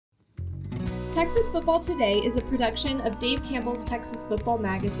Texas Football Today is a production of Dave Campbell's Texas Football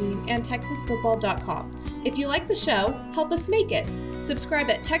Magazine and TexasFootball.com. If you like the show, help us make it. Subscribe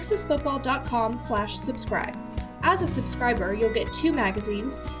at TexasFootball.com/subscribe. As a subscriber, you'll get 2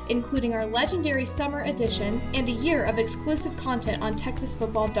 magazines, including our legendary summer edition and a year of exclusive content on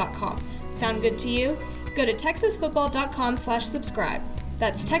TexasFootball.com. Sound good to you? Go to TexasFootball.com/subscribe.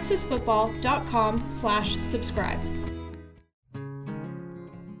 That's TexasFootball.com/subscribe.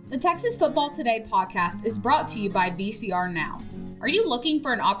 The Texas Football Today podcast is brought to you by VCR Now. Are you looking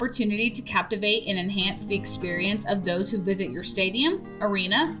for an opportunity to captivate and enhance the experience of those who visit your stadium,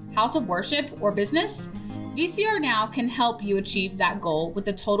 arena, house of worship, or business? VCR Now can help you achieve that goal with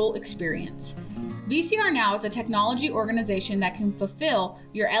the total experience. VCR Now is a technology organization that can fulfill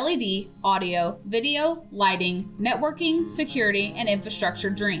your LED, audio, video, lighting, networking, security, and infrastructure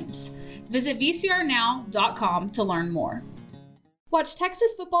dreams. Visit VCRNow.com to learn more. Watch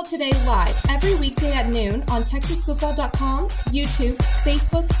Texas Football Today live every weekday at noon on TexasFootball.com, YouTube,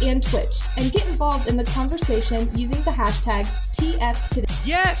 Facebook, and Twitch. And get involved in the conversation using the hashtag TFToday.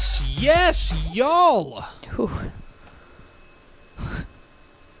 Yes, y'all.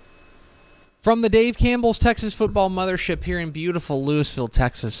 From the Dave Campbell's Texas Football Mothership here in beautiful Lewisville,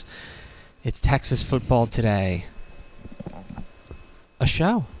 Texas, it's Texas Football Today. A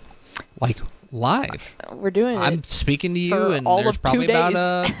show. Like, live. We're doing it. I'm speaking to you, and there's probably about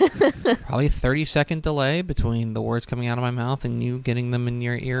a 30-second delay between the words coming out of my mouth and you getting them in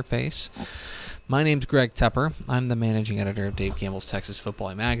your ear face. My name's Greg Tepper. I'm the managing editor of Dave Campbell's Texas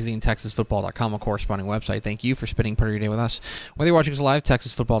Football Magazine, TexasFootball.com, a corresponding website. Thank you for spending part of your day with us. Whether you're watching us live,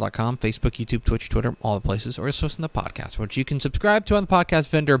 TexasFootball.com, Facebook, YouTube, Twitch, Twitter, all the places, or just listen to the podcast, which you can subscribe to on the podcast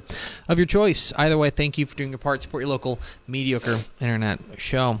vendor of your choice. Either way, thank you for doing your part. Support your local mediocre internet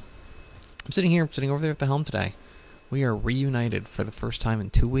show. I'm sitting over there at the helm today. We are reunited for the first time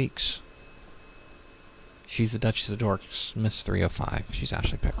in 2 weeks. She's the Duchess of Dorks, Miss 305. She's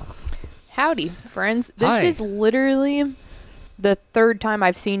Ashley Pickle. Howdy, friends. This is literally the 3rd time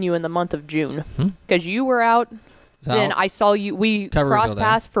I've seen you in the month of June. Because you were out, then I saw you. We crossed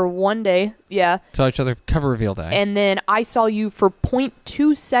paths for 1 day. Yeah. Saw each other cover reveal day. And then I saw you for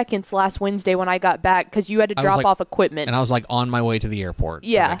 0.2 seconds last Wednesday when I got back because you had to drop off equipment. And I was like on my way to the airport for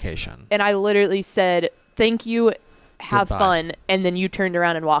vacation. And I literally said, thank you, have fun, and then you turned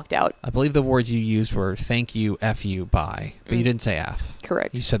around and walked out. I believe the words you used were thank you, F you, bye. But you didn't say F.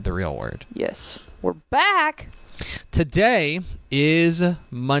 Correct. You said the real word. Yes. We're back. Today is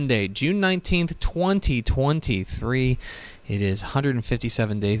Monday, June 19th, 2023. It is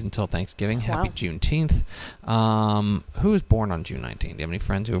 157 days until Thanksgiving. Wow. Happy Juneteenth. Who was born on June 19th? Do you have any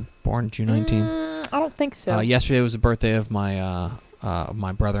friends who were born June 19th? I don't think so. Yesterday was the birthday of my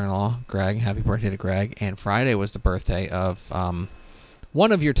brother-in-law, Greg. Happy birthday to Greg. And Friday was the birthday of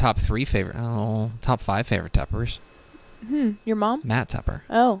one of your top 5 favorite Teppers. Your mom? Matt Tepper.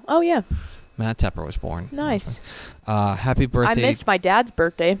 Oh yeah. Matt Tepper was born. Nice. Happy birthday. I missed my dad's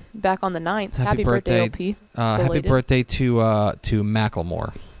birthday back on the 9th. Happy birthday, OP. Happy birthday to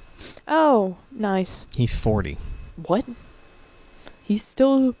Macklemore. Oh, nice. He's 40. What? He's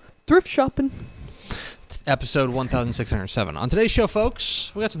still thrift shopping. It's episode 1607. On today's show,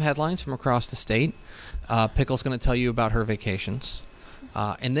 folks, we got some headlines from across the state. Pickle's going to tell you about her vacations.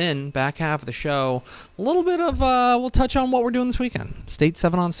 And then, back half of the show, a little bit of, we'll touch on what we're doing this weekend. State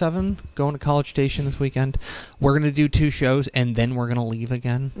 7-on-7, going to College Station this weekend. We're going to do 2 shows, and then we're going to leave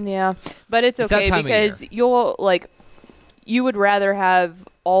again. Yeah, but it's okay because you would rather have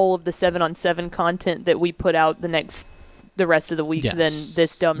all of the 7-on-7 content that we put out the rest of the week than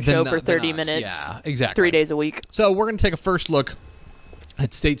this dumb show for 30 minutes. Yeah, exactly. 3 days a week. So we're going to take a first look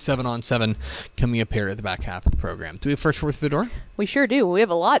at State 7-on-7 coming up here at the back half of the program. Do we have first word through the door? We sure do. We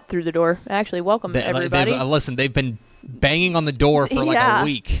have a lot through the door. Actually, welcome everybody. Listen, they've been banging on the door for a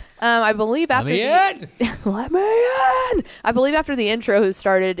week. I believe after let me in. I believe after the intro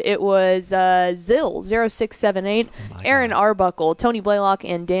started, it was Zill 0678, Aaron Arbuckle, Tony Blaylock,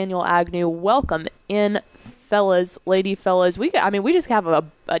 and Daniel Agnew. Welcome in, fellas, lady fellas. We just have a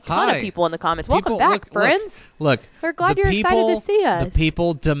ton of people in the comments. Welcome back, friends. Look, we're glad you're excited to see us. The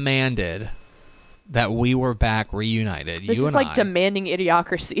people demanded that we were back reunited. This is like demanding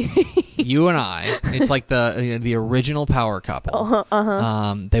idiocracy. You and I. It's like the original power couple.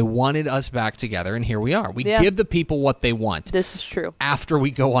 They wanted us back together, and here we are. We give the people what they want. This is true. After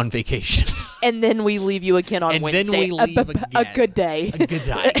we go on vacation. And then we leave you again on Wednesday. And then we leave again. A good day. A good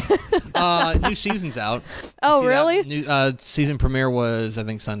day. New season's out. Oh, really? New season premiere was, I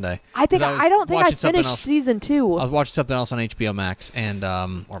think, Sunday. I don't think I finished season 2. I was watching something else on HBO Max and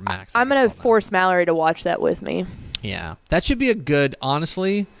or Max. I'm gonna force Mallory to watch that with me. Yeah, that should be a good.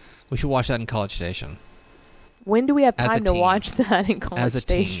 Honestly, We should watch that in College Station. When do we have time to watch that in College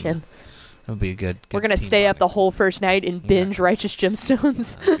Station? That would be a good We're going to stay up the whole first night and binge Righteous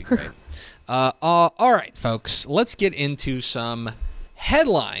Gemstones. That would be great. All right, folks. Let's get into some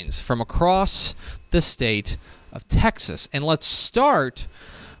headlines from across the state of Texas. And let's start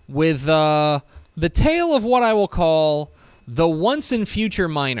with the tale of what I will call the once-and-future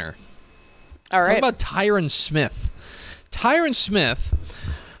Miner. All right. Talk about Tyron Smith. Tyron Smith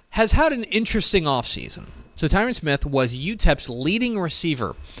has had an interesting offseason. So Tyron Smith was UTEP's leading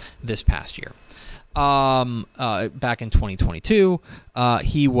receiver this past year. Back in 2022,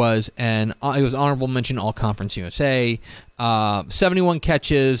 he was honorable mention All-Conference USA, 71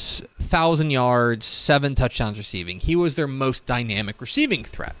 catches, 1,000 yards, 7 touchdowns receiving. He was their most dynamic receiving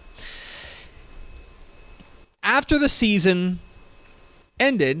threat. After the season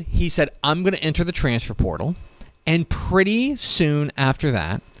ended, he said, I'm going to enter the transfer portal. And pretty soon after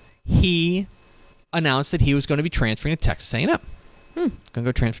that, he announced that he was going to be transferring to Texas A&M. Going to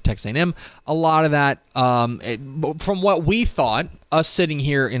go transfer to Texas A&M. A lot of that, from what we thought, us sitting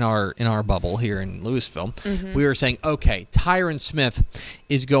here in our bubble here in Louisville, we were saying, okay, Tyron Smith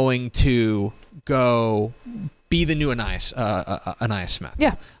is going to go be the new Ainias Smith.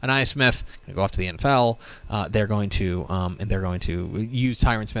 Yeah, Ainias Smith going to go off to the NFL. They're going to use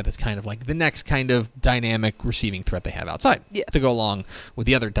Tyron Smith as kind of like the next kind of dynamic receiving threat they have outside to go along with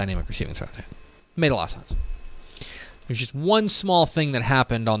the other dynamic receiving threat. Made a lot of sense. There's just one small thing that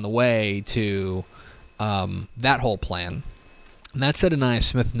happened on the way to that whole plan, and that's that Ainias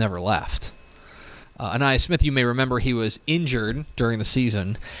Smith never left. Ainias Smith, you may remember, he was injured during the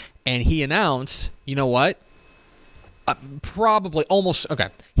season, and he announced, you know what?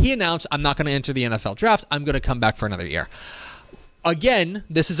 He announced, I'm not going to enter the NFL draft. I'm going to come back for another year. Again,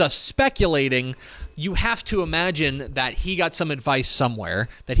 this is us speculating. You have to imagine that he got some advice somewhere,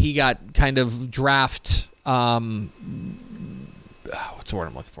 that he got kind of draft, what's the word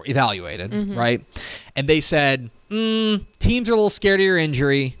I'm looking for? Evaluated, right? And they said, teams are a little scared of your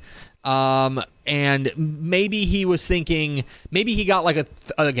injury. And maybe he was thinking, maybe he got like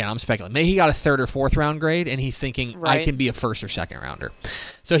again, I'm speculating, maybe he got a 3rd or 4th round grade, and he's thinking, I can be a 1st or 2nd rounder.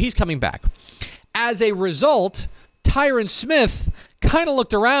 So he's coming back. As a result, Tyron Smith kind of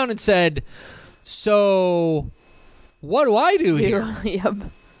looked around and said, so what do I do here? Yep.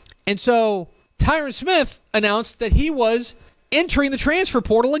 And so Tyron Smith announced that he was entering the transfer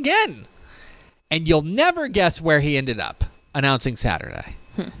portal again. And you'll never guess where he ended up announcing Saturday.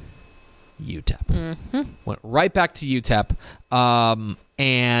 UTEP. Went right back to UTEP,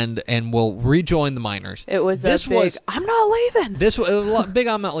 and will rejoin the Miners. It was I'm not leaving. This was big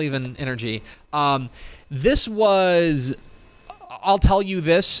I'm not leaving energy. This was, I'll tell you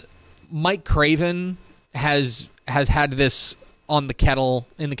this, Mike Craven has had this in the kettle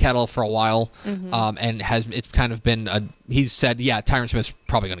for a while, and it's kind of been he's said, Tyron Smith's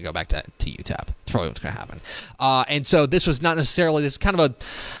probably going to go back to UTEP. That's probably what's going to happen. And so this was not necessarily, this kind of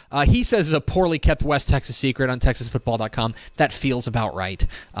he says is a poorly kept West Texas secret on TexasFootball.com. That feels about right.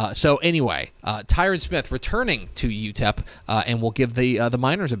 So anyway, Tyron Smith returning to UTEP and will give the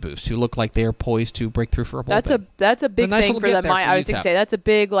Miners a boost, who look like they are poised to break through for a bowl. That's a big thing for them. I was going to say that's a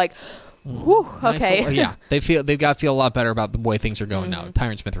big whew, okay. Nice they've got to feel a lot better about the way things are going now.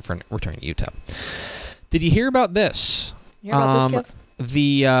 Tyron Smith returning to UTEP. Did you hear about this? You hear about this,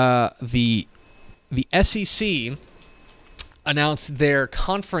 Kev? The SEC announced their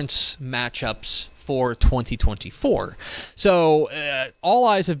conference matchups for 2024. So all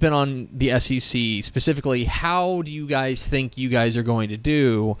eyes have been on the SEC, specifically, how do you guys think you guys are going to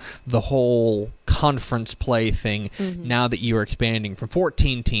do the whole conference play thing now that you are expanding from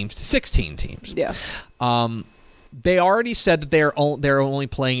 14 teams to 16 teams? Yeah. They already said that they're only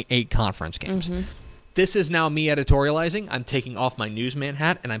playing 8 conference games. This is now me editorializing. I'm taking off my newsman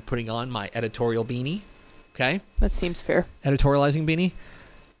hat and I'm putting on my editorial beanie. Okay? That seems fair. Editorializing beanie.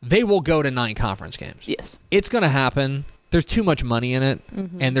 They will go to 9 conference games. Yes. It's going to happen. There's too much money in it,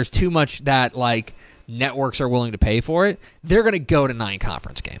 and there's too much that networks are willing to pay for it. They're going to go to 9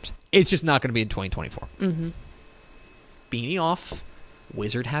 conference games. It's just not going to be in 2024. Beanie off,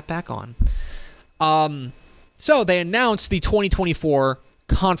 wizard hat back on. So they announced the 2024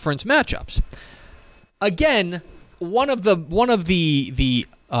 conference matchups. Again, one of the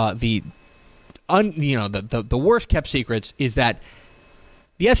worst kept secrets is that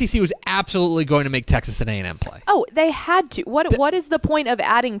the SEC was absolutely going to make Texas and A&M play. Oh, they had to. What is the point of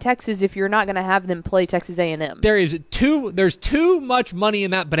adding Texas if you're not going to have them play Texas A&M? There's too much money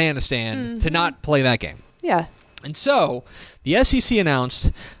in that banana stand to not play that game. Yeah. And so the SEC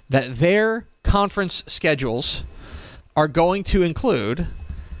announced that their conference schedules are going to include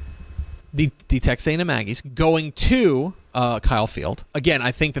the Texas A&M Aggies going to Kyle Field. Again,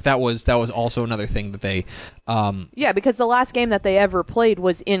 I think that was also another thing that they... because the last game that they ever played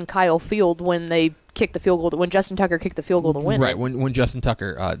was in Kyle Field when they kicked the field goal, when Justin Tucker kicked the field goal to win right, it. when Justin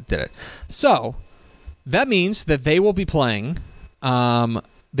Tucker did it. So, that means that they will be playing... they'll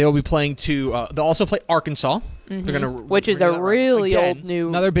also play Arkansas. Mm-hmm. They're gonna which is a really old new...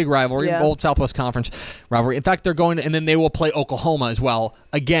 Another big rivalry, old Southwest Conference rivalry. In fact, they're going to... And then they will play Oklahoma as well.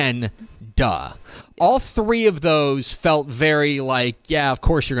 Again, duh. All three of those felt very like, yeah, of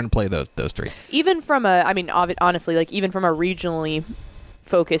course you're going to play those three. Even from honestly, like even from a regionally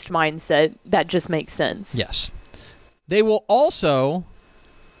focused mindset, that just makes sense. Yes. They will also...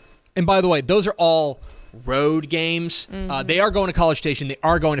 And by the way, those are all... road games. Mm-hmm. They are going to College Station. They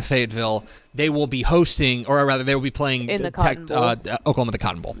are going to Fayetteville. They will be hosting, or rather, they will be playing in the Cotton Bowl. Oklahoma, the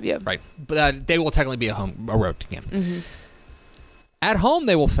Cotton Bowl. Yeah, right. But they will technically be a road game. Mm-hmm. At home,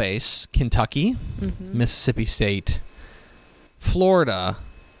 they will face Kentucky, Mississippi State, Florida,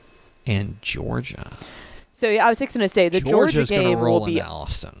 and Georgia. So I was just going to say the Georgia game will be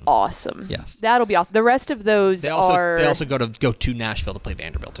awesome. Yes, that'll be awesome. The rest of those they also go to Nashville to play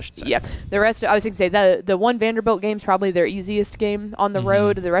Vanderbilt. I should say. Yeah, the rest. I was going to say the one Vanderbilt game is probably their easiest game on the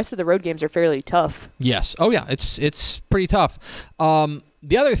road. The rest of the road games are fairly tough. Yes. Oh yeah, it's pretty tough.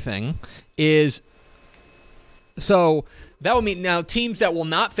 The other thing is, so that will mean now teams that will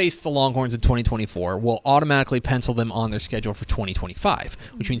not face the Longhorns in 2024 will automatically pencil them on their schedule for 2025,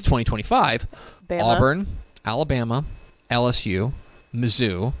 which means 2025, Bama. Auburn, Alabama, LSU,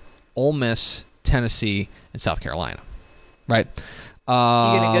 Mizzou, Ole Miss, Tennessee, and South Carolina. Right? You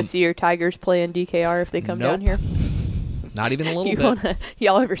going to go see your Tigers play in DKR if they come down here? Not even a little bit.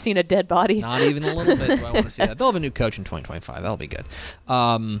 Y'all ever seen a dead body? Not even a little bit do I want to see that. They'll have a new coach in 2025. That'll be good.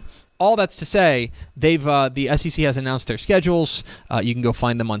 All that's to say, the SEC has announced their schedules. You can go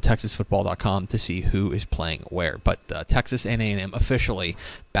find them on TexasFootball.com to see who is playing where. But Texas and A&M officially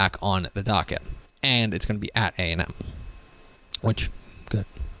back on the docket. And it's going to be at A&M, which, good.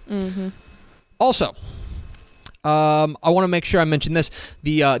 Mm-hmm. Also, I want to make sure I mention this.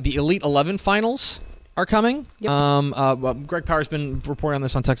 The Elite 11 finals are coming. Yep. Greg Power's been reporting on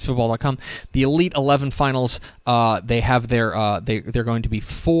this on TexasFootball.com. The Elite 11 finals, they have they're going to be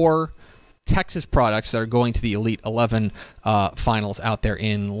 4 Texas products that are going to the Elite 11 finals out there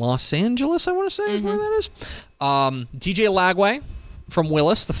in Los Angeles, I want to say is where that is. DJ Lagway from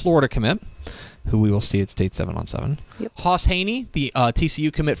Willis, the Florida commit, who we will see at State 7-on-7. Yep. Hoss Haney, the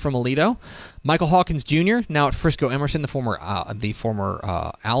TCU commit from Aledo. Michael Hawkins Jr., now at Frisco Emerson, the former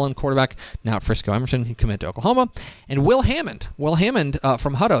Allen quarterback, now at Frisco Emerson. He committed to Oklahoma. And Will Hammond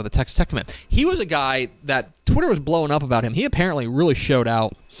from Hutto, the Texas Tech commit. He was a guy that Twitter was blowing up about him. He apparently really showed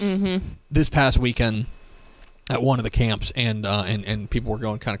out this past weekend at one of the camps, and people were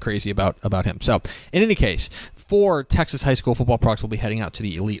going kind of crazy about him. So, in any case, 4 Texas high school football products will be heading out to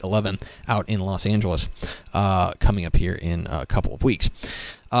the Elite 11 out in Los Angeles coming up here in a couple of weeks.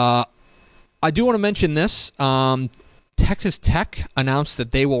 I do want to mention this. Texas Tech announced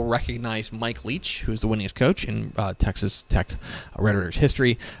that they will recognize Mike Leach, who's the winningest coach in Texas Tech Red Raiders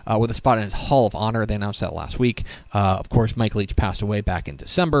history, with a spot in his Hall of Honor. They announced that last week. Of course, Mike Leach passed away back in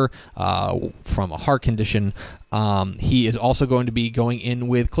December from a heart condition. He is also going to be going in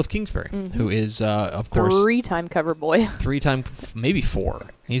with Cliff Kingsbury, who is, of course... 3-time cover boy. 3-time, maybe 4.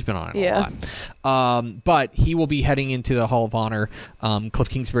 He's been on it a lot. But he will be heading into the Hall of Honor. Cliff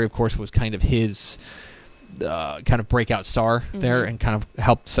Kingsbury, of course, was kind of his... kind of breakout star there and kind of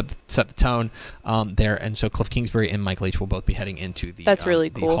helped set the tone there. And so Cliff Kingsbury and Mike Leach will both be heading into the, That's really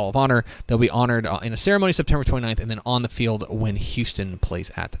cool. the Hall of Honor. They'll be honored in a ceremony September 29th and then on the field when Houston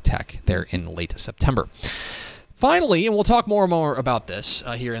plays at the Tech there in late September. Finally, and we'll talk more and more about this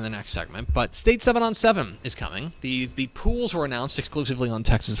here in the next segment, but State 7-on-7 is coming. The pools were announced exclusively on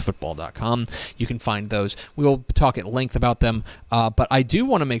TexasFootball.com. You can find those. We will talk at length about them, but I do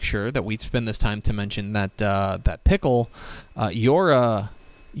want to make sure that we spend this time to mention that that Pickle, your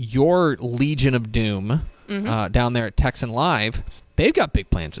Legion of Doom down there at Texan Live, they've got big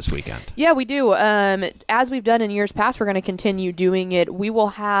plans this weekend. Yeah, we do. As we've done in years past, we're going to continue doing it. We will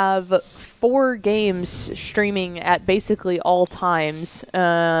have 4 games streaming at basically all times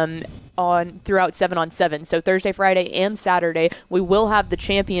on throughout 7-on-7. So Thursday, Friday, and Saturday, we will have the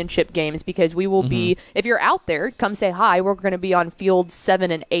championship games because we will be, if you're out there, come say hi. We're going to be on fields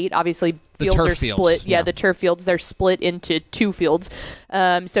 7 and 8. Obviously, fields are split. Yeah, the turf fields, they're split into 2 fields.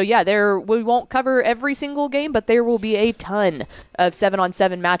 We won't cover every single game, but there will be a ton of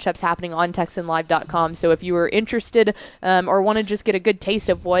 7-on-7 matchups happening on TexanLive.com. So if you are interested or want to just get a good taste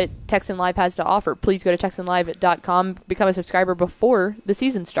of what Texan Live has to offer, please go to TexanLive.com, become a subscriber before the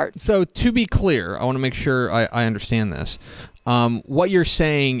season starts. So to be clear, I want to make sure I understand this. What you're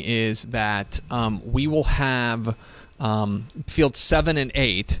saying is that we will have fields 7 and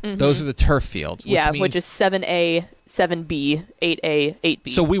 8. Mm-hmm. Those are the turf fields. Which is 7A, 7B, 8A,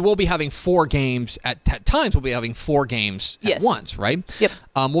 8B. So we will be having 4 games at times. We'll be having 4 games at once, right? Yep.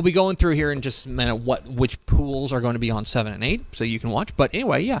 We'll be going through here in just a minute which pools are going to be on 7 and 8, so you can watch. But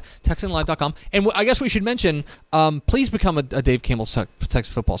anyway, TexanLive.com. And I guess we should mention, please become a Dave Campbell's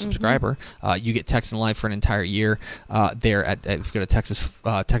Texas Football subscriber. You get Texan Live for an entire year there if you go to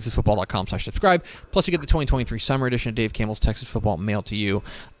TexasFootball.com/subscribe. Plus, you get the 2023 Summer Edition of Dave Campbell's Texas Football mailed to you.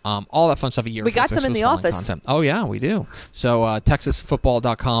 All that fun stuff a year. We got some in the office. Content. Oh, yeah, we do. So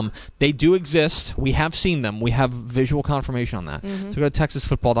TexasFootball.com. They do exist. We have seen them. We have visual confirmation on that. So go to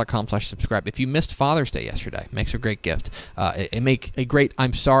TexasFootball.com/subscribe. If you missed Father's Day yesterday, makes a great gift. It make a great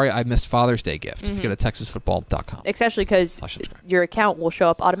I'm sorry I missed Father's Day gift. If you go to TexasFootball.com. Especially because your account will show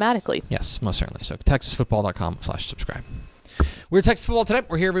up automatically. Yes, most certainly. So TexasFootball.com/subscribe. We're Texas Football Today.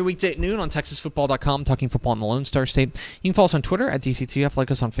 We're here every weekday at noon on TexasFootball.com, talking football in the Lone Star State. You can follow us on Twitter at DCTF, like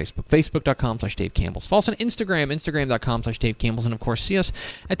us on Facebook, Facebook.com/Dave Campbell's. Follow us on Instagram, Instagram.com/Dave Campbell's, and of course, see us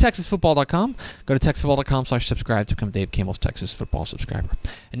at TexasFootball.com. Go to TexasFootball.com/subscribe to become Dave Campbell's Texas Football subscriber.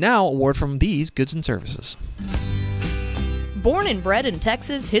 And now, a word from these goods and services. Born and bred in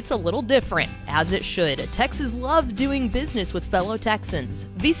Texas hits a little different, as it should. Texas loves doing business with fellow Texans.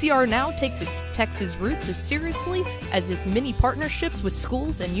 VCR Now takes its Texas roots as seriously as its many partnerships with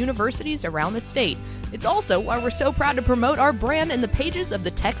schools and universities around the state. It's also why we're so proud to promote our brand in the pages of the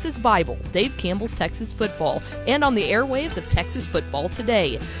Texas Bible, Dave Campbell's Texas Football, and on the airwaves of Texas Football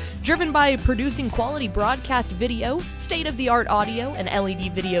Today. Driven by producing quality broadcast video, state-of-the-art audio, and LED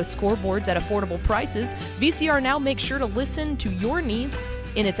video scoreboards at affordable prices, VCR Now makes sure to listen to your needs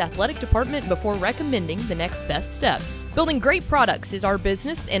in its athletic department before recommending the next best steps. Building great products is our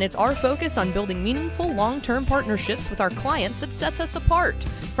business, and it's our focus on building meaningful, long-term partnerships with our clients that sets us apart.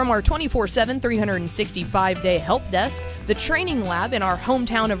 From our 24/7, 365-day help desk, the training lab in our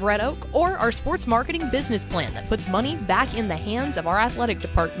hometown of Red Oak, or our sports marketing business plan that puts money back in the hands of our athletic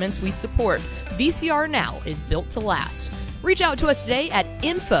departments we support, VCR Now is built to last. Reach out to us today at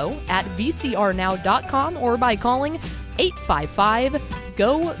info@vcrnow.com or by calling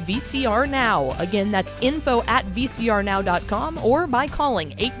 855-GO-VCR-NOW. Again, that's info@vcrnow.com or by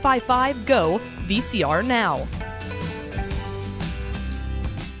calling 855-GO-VCR-NOW.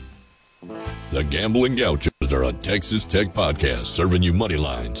 The Gambling Gauchos are a Texas Tech podcast serving you money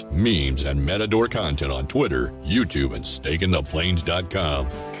lines, memes, and Matador content on Twitter, YouTube, and StakingThePlains.com.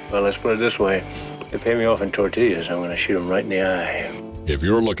 Well, let's put it this way. They pay me off in tortillas, I'm going to shoot them right in the eye. If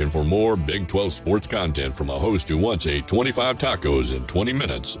you're looking for more Big 12 sports content from a host who wants a 25 tacos in 20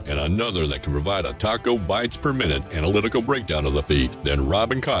 minutes and another that can provide a taco bites per minute analytical breakdown of the feed, then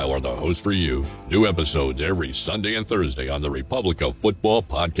Rob and Kyle are the hosts for you. New episodes every Sunday and Thursday on the Republic of Football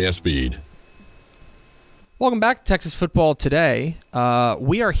podcast feed. Welcome back to Texas Football Today.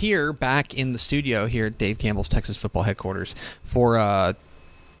 We are here back in the studio here at Dave Campbell's Texas Football headquarters for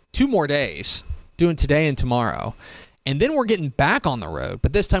 2 more days, doing today and tomorrow. And then we're getting back on the road,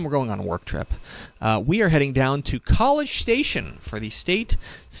 but this time we're going on a work trip. We are heading down to College Station for the state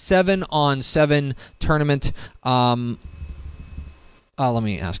 7-on-7 tournament. Let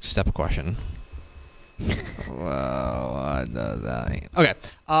me ask Steph a question. Okay.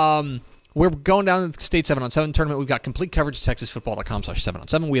 We're going down to the State 7-on-7 tournament. We've got complete coverage at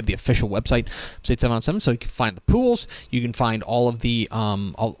TexasFootball.com/7-on-7. We have the official website, State 7-on-7, so you can find the pools. You can find all of the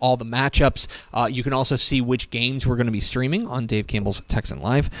all the matchups. You can also see which games we're going to be streaming on Dave Campbell's Texan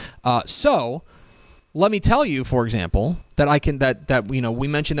Live. So let me tell you, for example, that we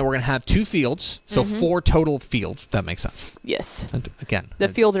mentioned that we're going to have 2 fields, so 4 total fields. If that makes sense. Yes. Again, the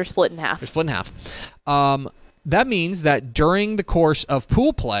fields are split in half. They're split in half. That means that during the course of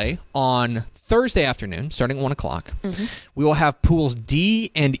pool play on Thursday afternoon, starting at 1 o'clock, we will have pools D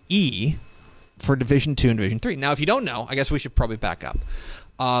and E for Division II and Division III. Now, if you don't know, I guess we should probably back up.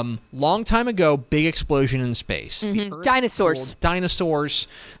 Long time ago, big explosion in space. The Earth Dinosaurs. Dinosaurs.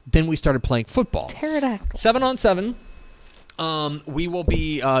 Then we started playing football. Pterodactyl. 7-on-7. We will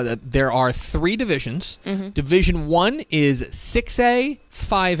be, there are 3 divisions. Division 1 is 6A,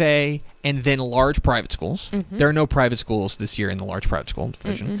 5A, and then large private schools. There are no private schools this year in the large private school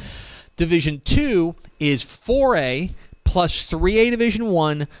division. Division 2 is 4A plus 3A Division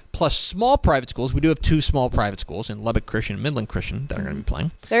I, plus small private schools. We do have 2 small private schools in Lubbock Christian and Midland Christian that are going to be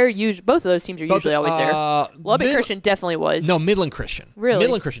playing. Both of those teams are usually always there. Lubbock Christian definitely was. No, Midland Christian. Really?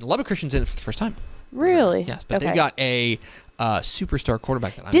 Midland Christian. Lubbock Christian's in it for the first time. Really? Yes, but they've got a superstar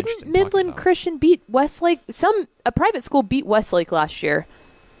quarterback that I'm Didn't interested in Midland Christian beat Westlake? A private school beat Westlake last year.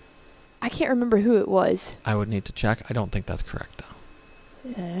 I can't remember who it was. I would need to check. I don't think that's correct,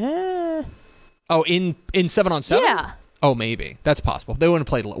 though. Oh, in 7-on-7? Yeah. Oh, maybe. That's possible. They wouldn't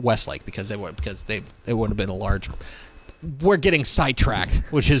have played Westlake because they would have been a large. We're getting sidetracked,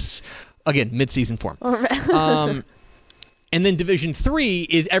 which is, again, mid-season form. And then Division 3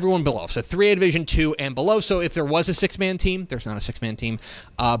 is everyone below. So 3A Division 2 and below. So if there was a 6-man team, there's not a 6-man team,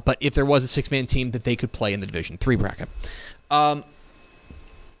 but if there was a 6-man team, that they could play in the Division 3 bracket. On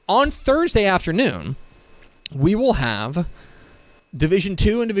Thursday afternoon, we will have Division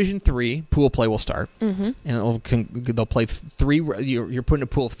 2 and Division 3 pool play will start. And they'll play 3. You're putting a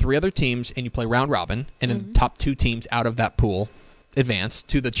pool of 3 other teams, and you play round robin, and then the top 2 teams out of that pool advance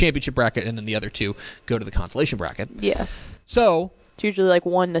to the championship bracket, and then the other 2 go to the consolation bracket. Yeah. So it's usually like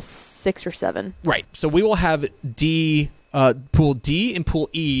 1 to 6 or 7. Right. So we will have Pool D and Pool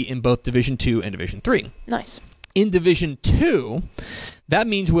E in both Division 2 and Division 3. Nice. In Division 2, that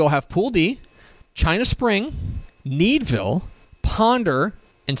means we'll have Pool D, China Spring, Needville, Ponder,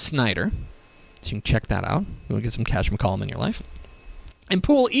 and Snyder. So you can check that out. You want to get some Cash McCollum in your life. And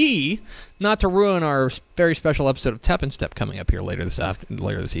Pool E, not to ruin our very special episode of Tep and Step coming up here later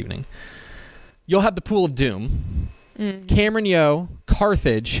this evening, you'll have the Pool of Doom, Cameron Yo,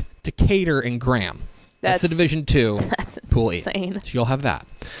 Carthage, Decatur, and Graham. That's the Division 2 Pool insane. E. So you'll have that.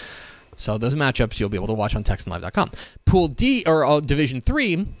 So those matchups you'll be able to watch on TexanLive.com. Pool D, or Division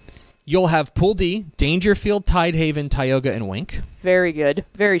 3, you'll have Pool D, Dangerfield, Tidehaven, Tioga, and Wink. Very good.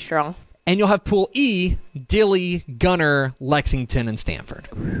 Very strong. And you'll have Pool E, Dilley, Gunner, Lexington, and Stanford.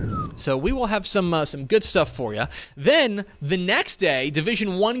 So we will have some good stuff for you. Then the next day,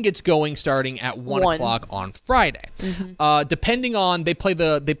 Division 1 gets going starting at 1 o'clock on Friday. Depending on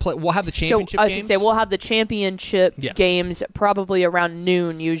we'll have the championship games. I was going to say we'll have the championship games probably around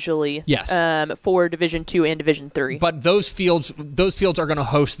noon usually. Yes. For Division 2 and Division 3. But those fields are going to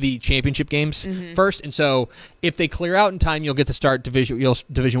host the championship games first, and so if they clear out in time, you'll get to start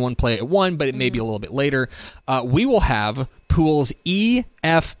Division 1 play at 1, but it may be a little bit later. We will have pools E,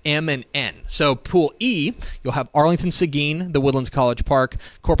 F, M, and N. So Pool E, you'll have Arlington Seguin, the Woodlands College Park,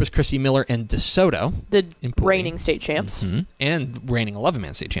 Corpus Christi Miller, and DeSoto. The reigning state champs. And reigning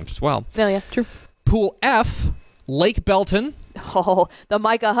 11-man state champs as well. Oh, yeah, true. Pool F, Lake Belton. Oh, the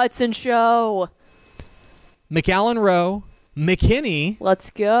Micah Hudson Show. McAllen Rowe, McKinney. Let's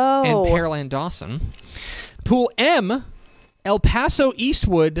go. And Pearland Dawson. Pool M, El Paso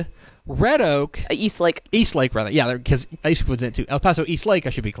Eastwood, Red Oak. Eastlake, rather. Yeah, because Eastwood's in it too. El Paso Eastlake,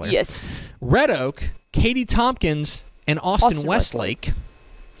 I should be clear. Yes. Red Oak, Katy Tompkins, and Austin Westlake.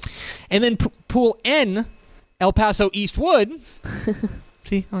 And then Pool N, El Paso Eastwood.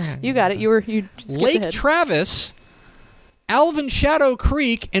 See? Okay. You got it. You just Lake Travis, Alvin Shadow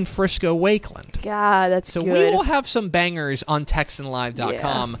Creek, and Frisco Wakeland. God, that's good. So good. we will have some bangers on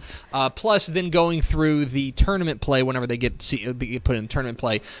TexanLive.com. Plus, then going through the tournament play, whenever they get put in tournament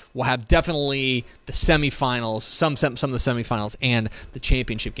play, we'll have definitely the semifinals, some of the semifinals, and the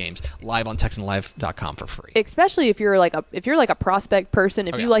championship games live on TexanLive.com for free. Especially if you're like a prospect person,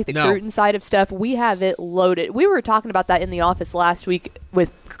 if you like the Cruton side of stuff, we have it loaded. We were talking about that in the office last week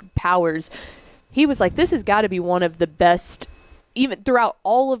with Powers. He was like, this has got to be one of the best, even throughout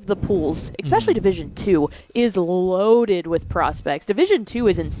all of the pools, especially Division 2, is loaded with prospects. Division 2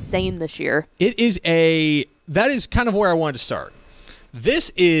 is insane this year. That is kind of where I wanted to start.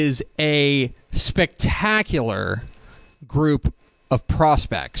 This is a spectacular group of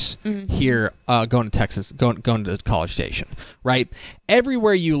prospects here going to Texas, going to College Station, right?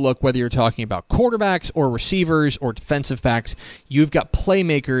 Everywhere you look, whether you're talking about quarterbacks or receivers or defensive backs, you've got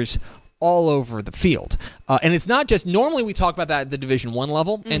playmakers all over the field. And it's not just, normally we talk about that at the Division 1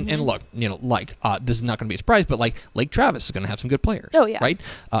 level, and look, this is not going to be a surprise, but like Lake Travis is going to have some good players. Oh, yeah. Right?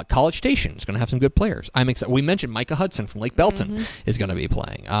 College Station is going to have some good players. I'm excited. We mentioned Micah Hudson from Lake Belton is going to be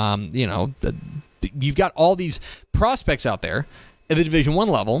playing. You've got all these prospects out there at the Division 1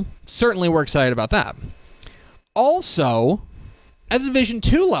 level. Certainly we're excited about that. Also, at the Division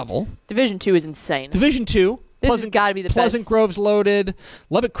 2 level... Division 2 is insane. Division 2... This has got to be the Pleasant best. Grove's loaded.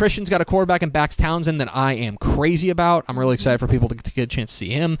 Lubbock Christian's got a quarterback in Bax Townsend that I am crazy about. I'm really excited for people to get a chance to see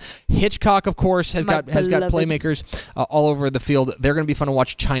him. Hitchcock, of course, has got playmakers all over the field. They're going to be fun to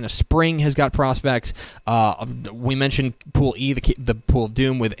watch. China Spring has got prospects. We mentioned Pool E, the Pool of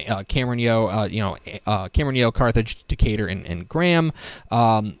Doom with Cameron Yeo, Carthage, Decatur, and Graham.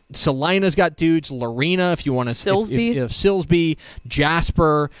 Salina's got dudes. Lorena, if you want to. Silsby,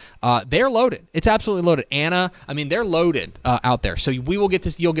 Jasper. They're loaded. It's absolutely loaded. Anna. I mean, they're loaded out there. So you'll get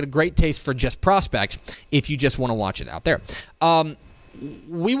a great taste for just prospects if you just want to watch it out there.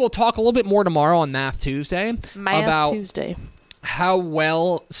 We will talk a little bit more tomorrow on Math Tuesday about how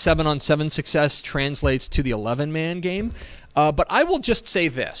well 7-on-7 success translates to the 11-man game. But I will just say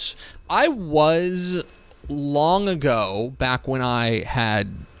this. I was long ago, back when I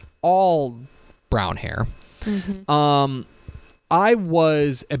had all brown hair, I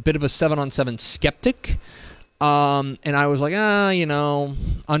was a bit of a 7-on-7 skeptic. And I was like,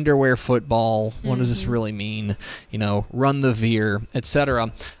 underwear football. What does this really mean? Run the veer,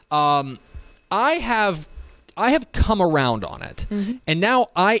 etc. I have come around on it, and now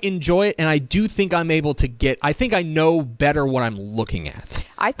I enjoy it, and I do think I'm able to I think I know better what I'm looking at.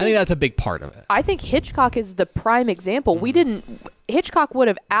 I think that's a big part of it. I think Hitchcock is the prime example. Hitchcock would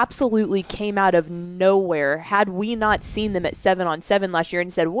have absolutely came out of nowhere had we not seen them at 7-on-7 last year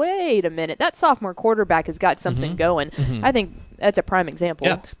and said, wait a minute, that sophomore quarterback has got something going. I think that's a prime example.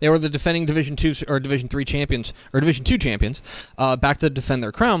 Yeah, they were the defending Division 2 or Division 3 champions, or Division 2 champions, back to defend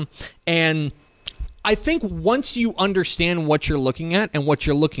their crown. And I think once you understand what you're looking at and what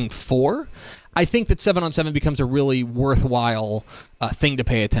you're looking for, I think that 7-on-7 becomes a really worthwhile thing to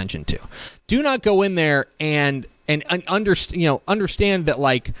pay attention to. Do not go in there and understand that,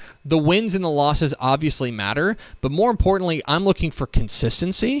 like, the wins and the losses obviously matter, but more importantly, I'm looking for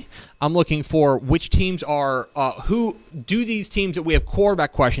consistency. I'm looking for which teams are who do these teams that we have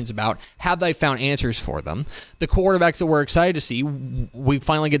quarterback questions about, have they found answers for them? The quarterbacks that we're excited to see, we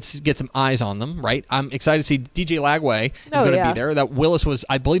finally get some eyes on them, right? I'm excited to see DJ Lagway is going to be there. That Willis was,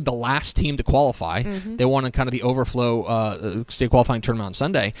 I believe, the last team to qualify. They won in kind of the overflow state qualifying tournament on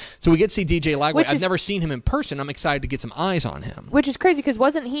Sunday. So we get to see DJ Lagway. I've never seen him in person. I'm excited to get some eyes on him. Which is crazy because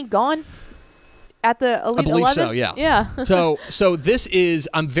wasn't he gone at the Elite 11? I believe so, yeah. Yeah. So this is,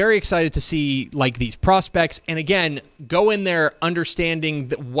 I'm very excited to see, like, these prospects. And again, go in there understanding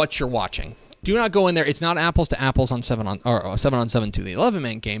what you're watching. Do not go in there. It's not apples to apples on 7-on-7 to the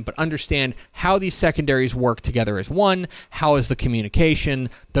 11-man game, but understand how these secondaries work together as one. How is the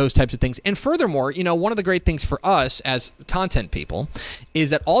communication? Those types of things. And furthermore, one of the great things for us as content people is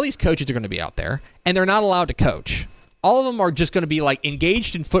that all these coaches are going to be out there, and they're not allowed to coach. All of them are just going to be, like,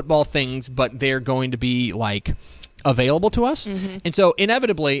 engaged in football things, but they're going to be, like, available to us. And so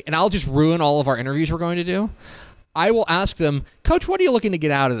inevitably, and I'll just ruin all of our interviews we're going to do, I will ask them, Coach, what are you looking to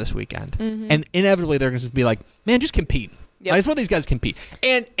get out of this weekend? And inevitably they're going to just be like, man, just compete. I just want these guys to compete.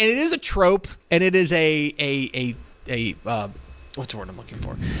 And it is a trope, and it is a what's the word I'm looking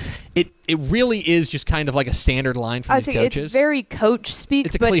for? It really is just kind of like a standard line from these coaches. It's very coach speak,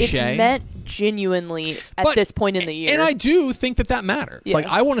 it's a but cliche. It's meant genuinely at this point in the year. And I do think that matters. Yeah. Like,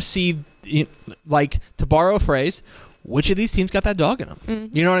 I want to see, like, to borrow a phrase, which of these teams got that dog in them?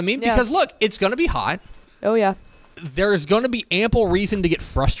 You know what I mean? Yeah. Because, look, it's going to be hot. Oh, yeah. There's going to be ample reason to get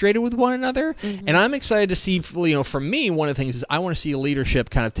frustrated with one another, and I'm excited to see, for me, one of the things is I want to see leadership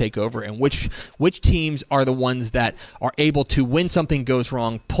kind of take over, and which teams are the ones that are able to, when something goes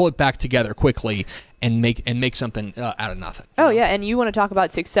wrong, pull it back together quickly and make something out of nothing. Yeah, and you want to talk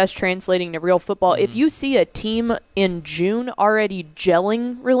about success translating to real football. If you see a team in June already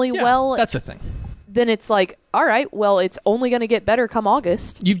gelling really well, that's the thing. Then it's like, all right, well, it's only going to get better come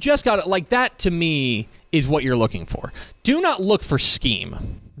August. You've just got to, like, that to me is what you're looking for. Do not look for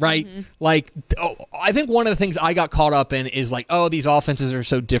scheme, right? Like, I think one of the things I got caught up in is like, these offenses are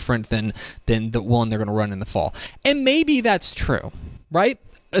so different than the one they're going to run in the fall. And maybe that's true, right?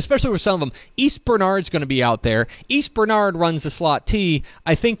 Especially with some of them. East Bernard's going to be out there. East Bernard runs the slot T.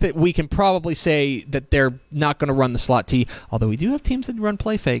 I think that we can probably say that they're not going to run the slot T, although we do have teams that run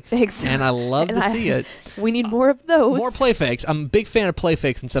play fakes. Exactly. And I love to see it. We need more of those. More play fakes. I'm a big fan of play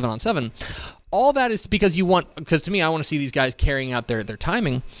fakes in 7-on-7. All that is because to me, I want to see these guys carrying out their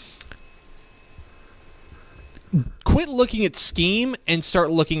timing. Quit looking at scheme and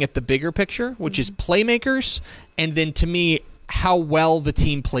start looking at the bigger picture, which is playmakers, and then to me, how well the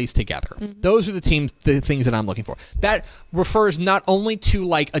team plays together. Those are the things that I'm looking for. That refers not only to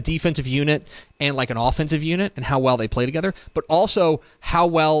like a defensive unit and like an offensive unit and how well they play together, but also how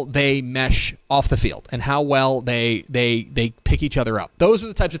well they mesh off the field and how well they pick each other up. Those are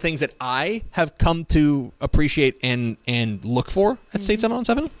the types of things that I have come to appreciate and look for at State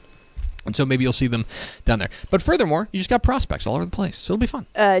 7-on-7. And so maybe you'll see them down there. But furthermore, you just got prospects all over the place, so it'll be fun.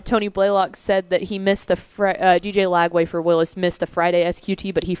 Tony Blaylock said that he missed the DJ Lagway for Willis missed the Friday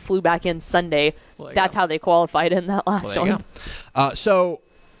SQT, but he flew back in Sunday. That's how they qualified in that last one. So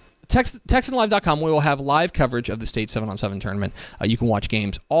TexanLive.com, we will have live coverage of the State 7-on-7 tournament. You can watch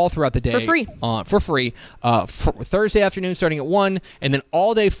games all throughout the day. For free. Thursday afternoon starting at 1, and then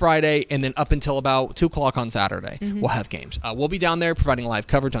all day Friday, and then up until about 2 o'clock on Saturday, we'll have games. We'll be down there providing live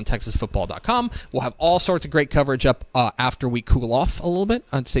coverage on TexasFootball.com. We'll have all sorts of great coverage up after we cool off a little bit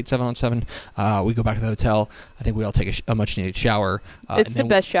on State 7-on-7. We go back to the hotel. I think we all take a much-needed shower. It's the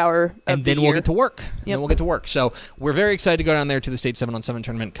best shower of and the then year. We'll get to work. Yep. And then we'll get to work. So we're very excited to go down there to the State 7-on-7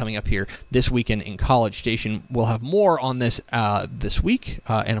 tournament coming up here this weekend in College Station. We'll have more on this this week,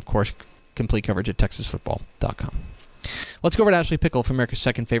 and of course, complete coverage at TexasFootball.com. Let's go over to Ashley Pickle for America's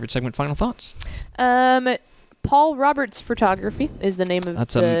second favorite segment. Final thoughts. Paul Roberts Photography is the name of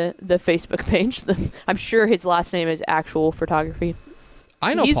the Facebook page. I'm sure his last name is Actual Photography.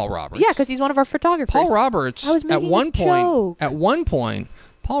 I know Paul Roberts. Yeah, because he's one of our photographers. Paul Roberts. At one point,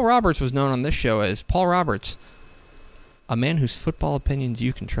 Paul Roberts was known on this show as Paul Roberts, a man whose football opinions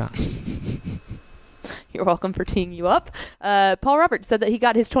you can trust. You're welcome for teeing you up. Paul Roberts said that he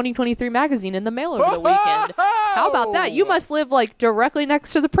got his 2023 magazine in the mail over the weekend. How about that? You must live like directly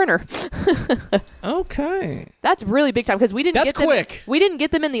next to the printer. Okay. That's really big time because we didn't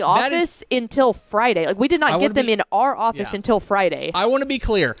get them in the office until Friday. Like we did not get them in our office until Friday. I want to be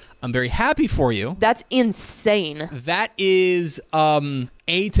clear. I'm very happy for you. That's insane. That is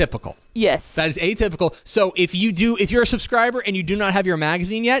atypical. Yes. That is atypical. So if you're a subscriber and you do not have your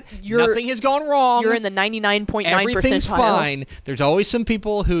magazine yet, nothing has gone wrong. You're in the 99.9% Everything's fine. There's always some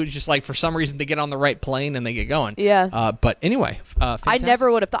people who just like for some reason they get on the right plane and they get going. Yeah. But anyway, I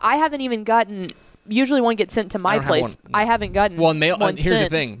never would have thought. I haven't even gotten. Usually one gets sent to my place. I haven't gotten one. Here's the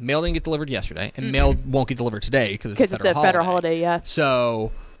thing. Mail didn't get delivered yesterday, and mail won't get delivered today because it's a federal holiday. Yeah.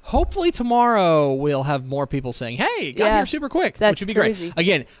 So hopefully tomorrow we'll have more people saying, hey, got here super quick, which would be great.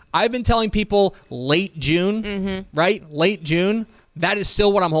 Again, I've been telling people late June, right? Late June. That is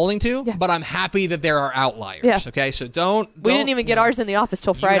still what I'm holding to, but I'm happy that there are outliers. Yeah. Okay, so don't. We didn't even get ours in the office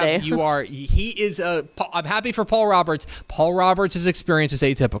till Friday. He is I'm happy for Paul Roberts. Paul Roberts' experience is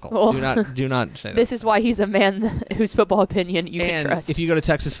atypical. Well, do not say that. This is why he's a man whose football opinion you can trust. If you go to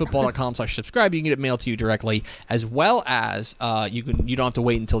TexasFootball.com/subscribe, you can get it mailed to you directly, as well as you don't have to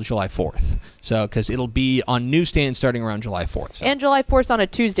wait until July 4th. So, because it'll be on newsstands starting around July 4th. So. And July 4th on a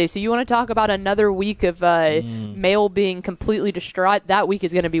Tuesday. So you want to talk about another week of mail being completely destroyed? That week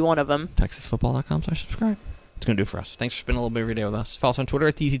is going to be one of them. TexasFootball.com/subscribe. It's going to do it for us. Thanks for spending a little bit of your day with us. Follow us on Twitter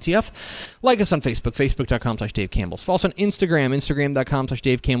at TZTF. Like us on Facebook, Facebook.com/Dave Campbell's. Follow us on Instagram,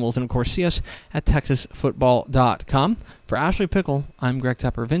 Instagram.com/Dave Campbell's. And, of course, see us at TexasFootball.com. For Ashley Pickle, I'm Greg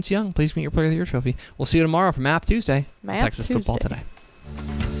Tepper. Vince Young, please meet your Player of the Year trophy. We'll see you tomorrow for Math Tuesday. Texas Football Today.